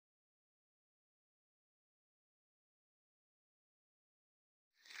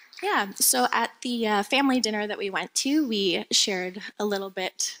Yeah, so at the family dinner that we went to, we shared a little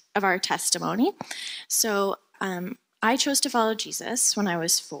bit of our testimony. So I chose to follow Jesus when I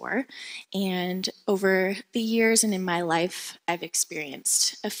was 4, and over the years and in my life, I've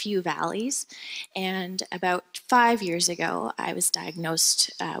experienced a few valleys. And about 5 years ago, I was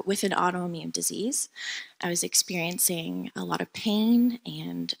diagnosed with an autoimmune disease. I was experiencing a lot of pain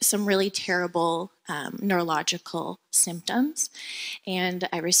and some really terrible neurological symptoms. And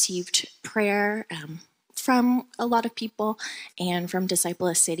I received prayer from a lot of people and from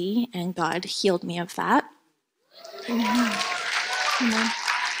Disciple City, and God healed me of that.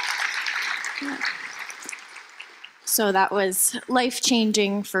 So that was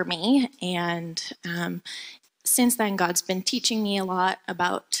life-changing for me, and since then, God's been teaching me a lot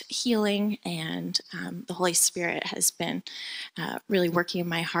about healing, and the Holy Spirit has been really working in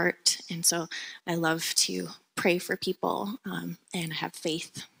my heart. And so I love to pray for people and have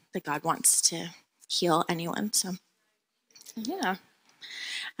faith that God wants to heal anyone. So, yeah.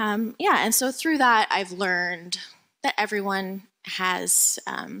 And so through that, I've learned that everyone has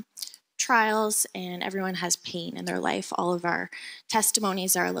trials and everyone has pain in their life. All of our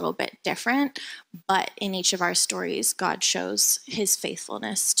testimonies are a little bit different, but in each of our stories, God shows his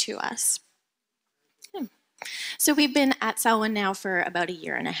faithfulness to us. So we've been at Selwyn now for about 1.5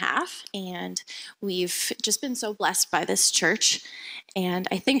 years, and we've just been so blessed by this church. And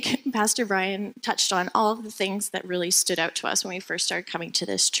I think Pastor Brian touched on all of the things that really stood out to us when we first started coming to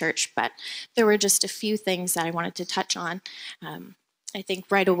this church, but there were just a few things that I wanted to touch on. I think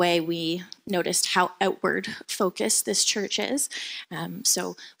right away we noticed how outward focused this church is.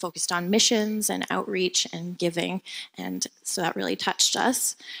 So focused on missions and outreach and giving, and so that really touched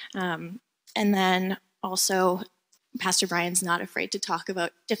us. And then also, Pastor Brian's not afraid to talk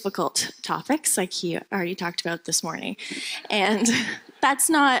about difficult topics like he already talked about this morning. And that's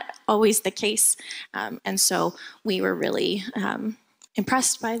not always the case. And so we were really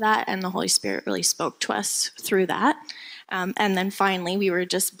impressed by that, and the Holy Spirit really spoke to us through that. And then finally, we were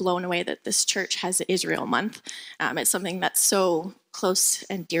just blown away that this church has Israel Month. It's something that's so close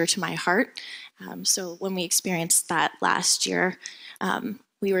and dear to my heart. So when we experienced that last year,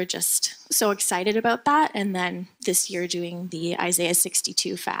 we were just so excited about that. And then this year doing the Isaiah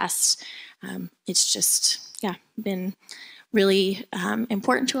 62 fast, it's just, been really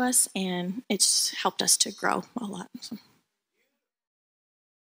important to us, and it's helped us to grow a lot. So.